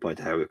offensively, we can point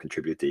to how he'll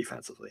contribute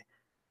defensively.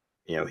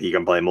 He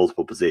can play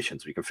multiple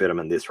positions. We can fit him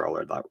in this role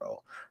or that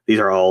role. These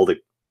are all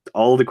the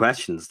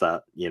questions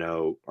that,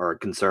 are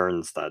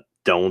concerns that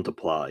don't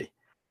apply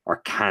or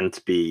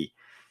can't be,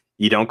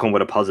 you don't come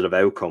with a positive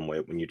outcome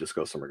with when you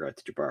discuss in regard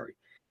to Jabari.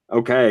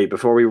 Okay,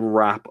 before we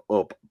wrap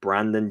up,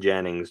 Brandon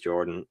Jennings,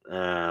 Jordan.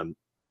 Well,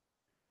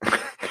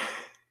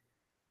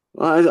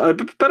 I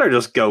better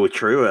just go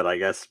through it, I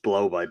guess,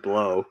 blow by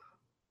blow.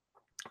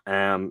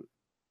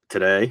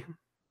 Today,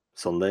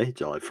 Sunday,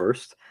 July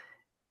 1st,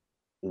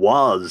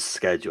 was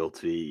scheduled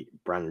to be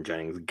Brandon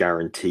Jennings'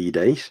 guarantee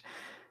date.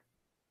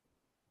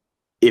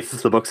 If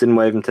the Bucks didn't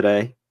waive him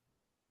today,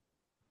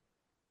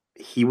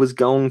 he was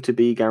going to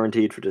be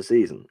guaranteed for the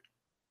season.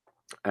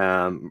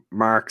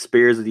 Mark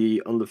Spears of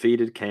the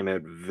Undefeated came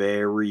out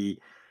very,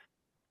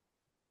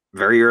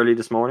 very early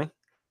this morning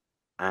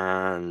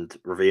and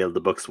revealed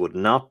the Bucks would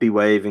not be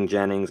waiving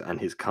Jennings and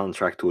his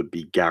contract would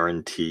be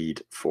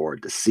guaranteed for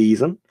the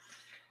season.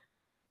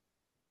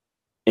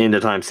 In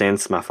the time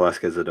since, Matt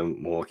Velasquez of the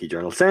Milwaukee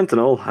Journal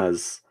Sentinel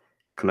has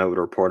come out with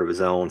a report of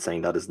his own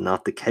saying that is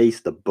not the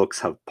case. The Bucks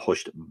have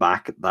pushed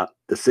back that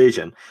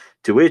decision,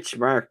 to which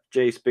Mark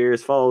J.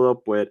 Spears followed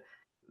up with,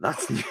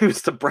 that's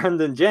news to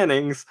Brandon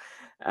Jennings.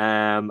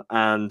 And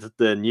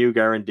the new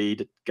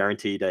guarantee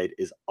date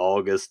is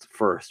August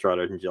 1st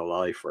rather than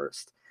July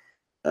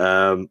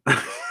 1st.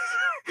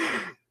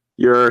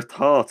 Your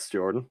thoughts,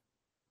 Jordan?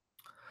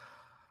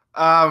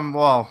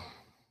 Well,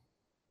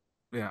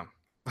 yeah.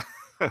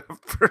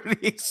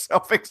 Pretty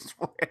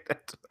self-explanatory.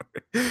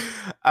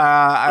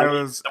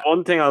 The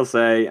one thing I'll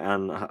say,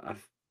 and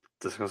I've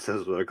discussed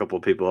this with a couple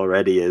of people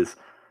already, is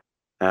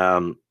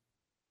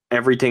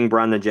everything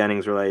Brandon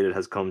Jennings related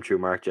has come through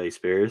Mark J.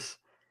 Spears.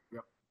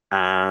 Yep.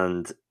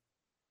 And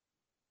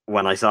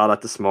when I saw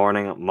that this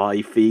morning,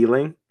 my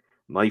feeling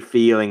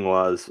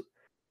was,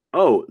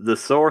 oh, the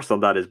source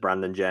of that is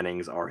Brandon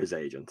Jennings or his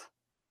agent.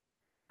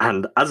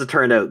 And as it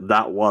turned out,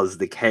 that was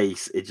the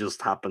case. It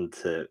just happened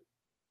to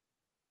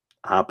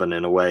happen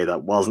in a way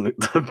that wasn't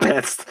the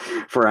best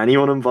for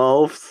anyone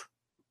involved.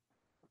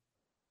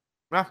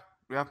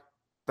 Yeah.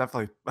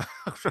 definitely.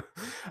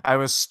 I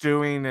was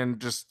stewing in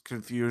just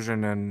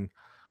confusion and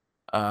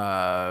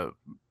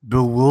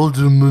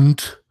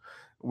bewilderment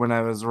when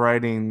I was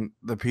writing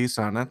the piece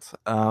on it.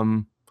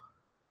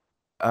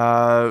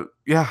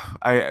 Yeah,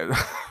 I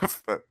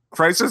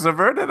crisis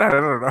averted. I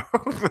don't know.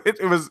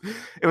 It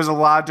was a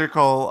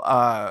logical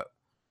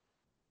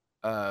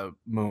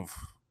move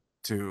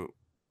to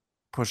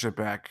push it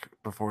back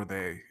before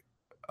they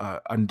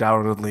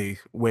undoubtedly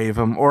waive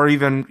him, or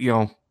even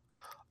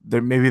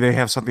maybe they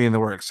have something in the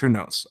works. Who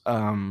knows?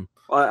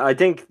 I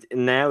think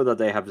now that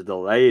they have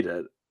delayed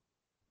it,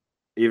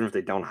 even if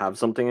they don't have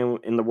something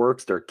in the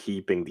works, they're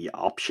keeping the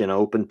option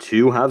open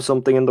to have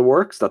something in the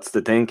works. That's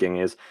the thinking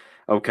is,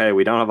 okay,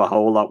 we don't have a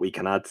whole lot. We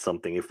can add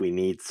something. If we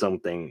need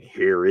something,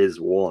 here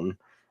is one.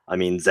 I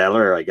mean,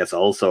 Zeller, I guess,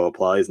 also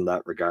applies in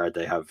that regard.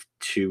 They have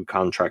 2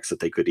 contracts that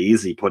they could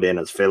easily put in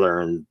as filler,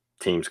 and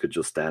teams could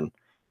just then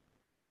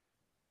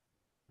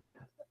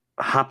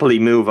happily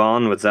move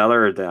on with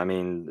Zeller. I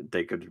mean,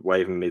 they could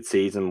waive him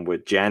mid-season.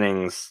 With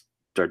Jennings,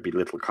 there'd be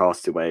little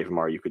cost to waive him,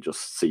 or you could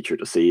just see through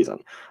the season.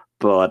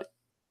 But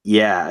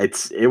yeah,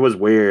 it was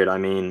weird. I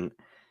mean,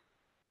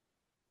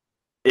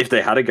 if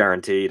they had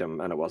guaranteed him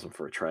and it wasn't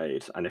for a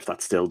trade, and if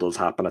that still does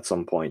happen at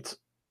some point,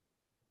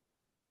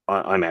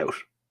 I'm out.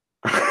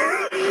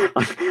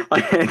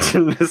 I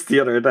mentioned this the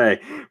other day,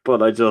 but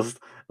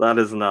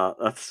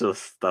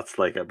that's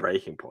like a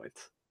breaking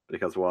point.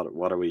 Because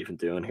what are we even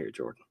doing here,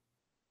 Jordan?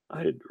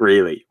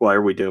 Why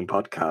are we doing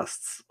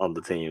podcasts on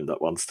the team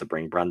that wants to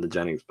bring Brandon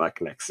Jennings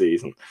back next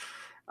season?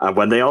 And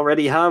when they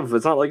already have,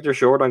 it's not like they're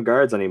short on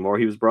guards anymore.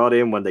 He was brought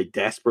in when they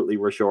desperately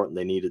were short and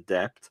they needed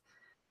depth.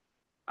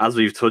 As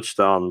we've touched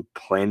on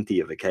plenty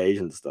of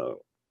occasions, though,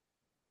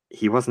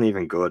 he wasn't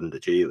even good in the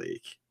G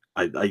League.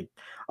 I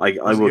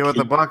will with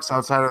the Bucks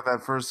outside of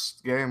that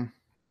first game.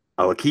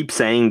 I will keep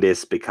saying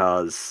this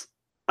because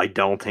I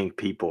don't think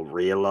people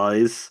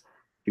realize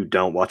who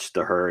don't watch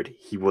the herd.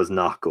 He was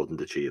not good in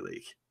the G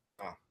League.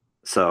 Oh.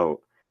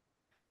 So,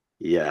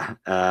 yeah.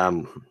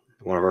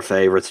 One of our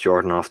favorites,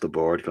 Jordan, off the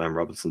board, Glenn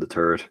Robinson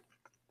III.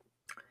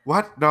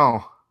 What?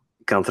 No.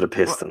 Gone to the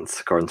Pistons,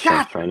 according to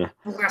Strength Training.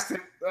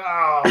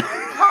 Oh,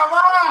 come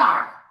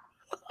on!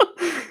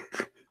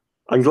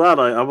 I'm glad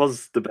I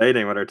was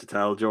debating whether to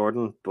tell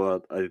Jordan,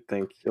 but I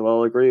think you'll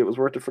all agree it was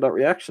worth it for that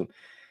reaction.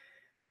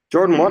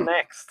 Jordan, what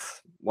next?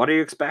 What are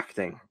you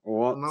expecting?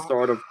 What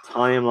sort of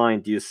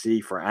timeline do you see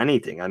for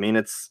anything? I mean,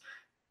 it's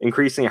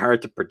increasingly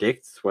hard to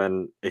predict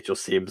when it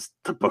just seems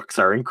the Bucks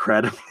are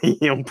incredibly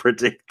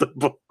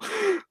unpredictable.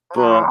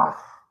 But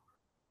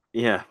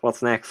yeah,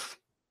 what's next?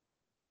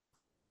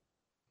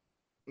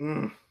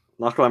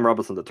 Not Glenn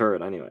Robinson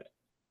III, anyway.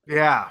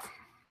 Yeah.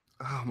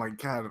 Oh my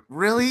God.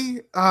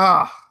 Really?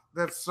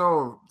 That's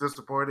so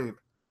disappointing.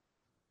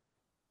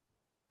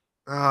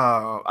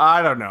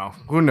 I don't know.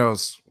 Who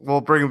knows?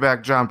 We'll bring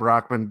back John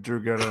Brockman,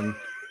 Drew Gooden,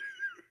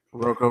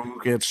 Roko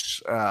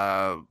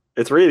Vukic.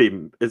 It's really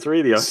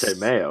OJ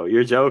Mayo.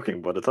 You're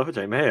joking, but it's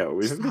OJ Mayo.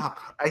 Stop.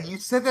 You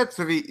said that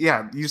to me.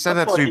 Yeah, you said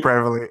that to me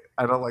privately.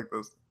 I don't like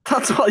this.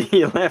 That's why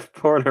he left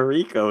Puerto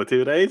Rico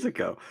 2 days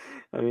ago.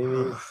 I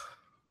mean,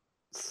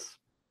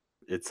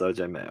 it's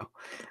OJ Mayo.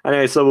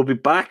 Anyway, so we'll be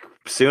back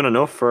soon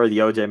enough for the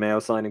OJ Mayo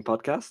signing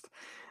podcast.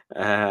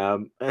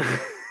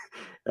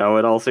 Now,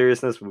 in all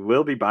seriousness, we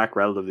will be back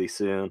relatively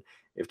soon.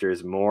 If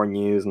there's more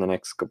news in the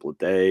next couple of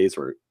days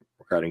or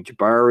regarding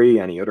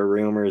Jabari, any other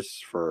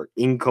rumors for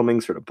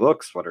incomings for the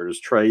Bucks, whether there's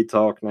trade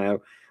talk now,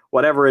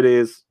 whatever it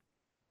is,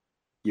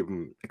 you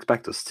can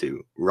expect us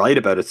to write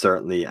about it,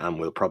 certainly, and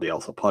we'll probably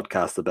also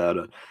podcast about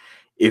it.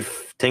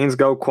 If things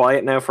go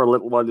quiet now for a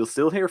little while, you'll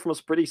still hear from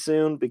us pretty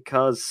soon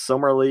because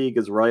Summer League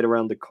is right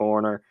around the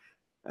corner.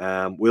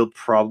 We'll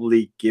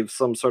probably give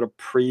some sort of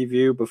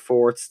preview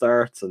before it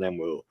starts, and then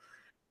we'll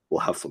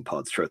have some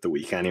pods throughout the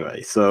week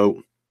anyway.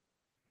 So,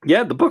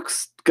 yeah, the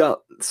Bucks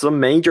got some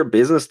major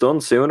business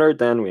done sooner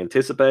than we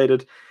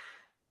anticipated.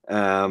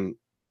 That's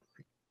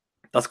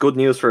good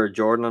news for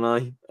Jordan and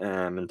I,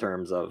 in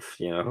terms of,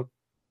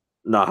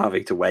 not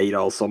having to wait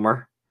all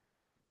summer.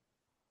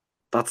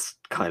 That's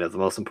kind of the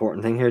most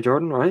important thing here,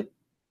 Jordan, right?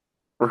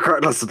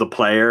 Regardless of the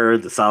player,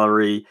 the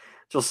salary,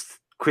 just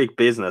quick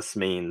business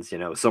means,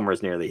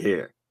 summer's nearly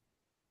here.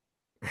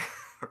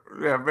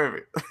 Yeah, maybe.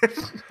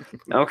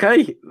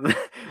 Okay,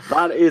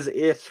 that is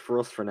it for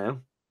us for now.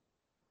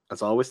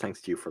 As always,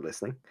 thanks to you for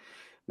listening.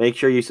 Make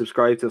sure you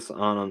subscribe to us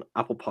on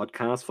Apple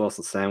Podcasts, follow us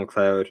on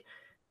SoundCloud,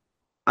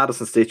 add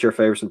us on Stitcher,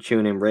 favorites, and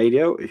TuneIn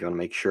Radio if you want to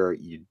make sure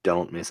you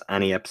don't miss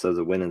any episodes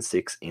of Win and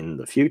Six in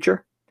the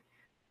future.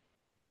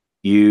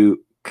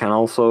 You can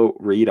also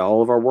read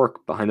all of our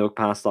work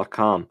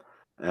behindthehookpass.com.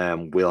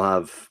 We'll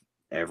have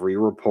every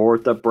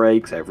report that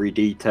breaks, every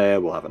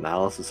detail. We'll have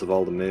analysis of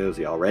all the moves.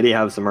 We already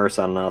have some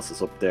Ersan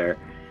analysis up there.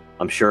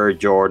 I'm sure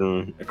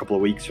Jordan, a couple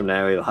of weeks from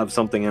now, he'll have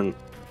something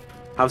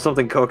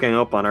cooking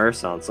up on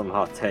Ersan, some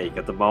hot take.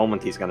 At the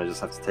moment, he's going to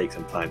just have to take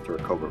some time to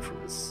recover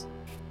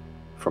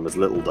from his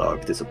little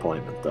dog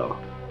disappointment, though.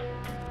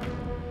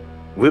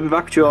 We'll be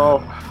back to you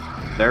all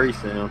very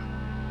soon.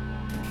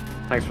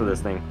 Thanks for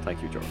listening.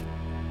 Thank you, Jordan.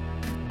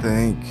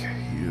 Thank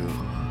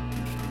you.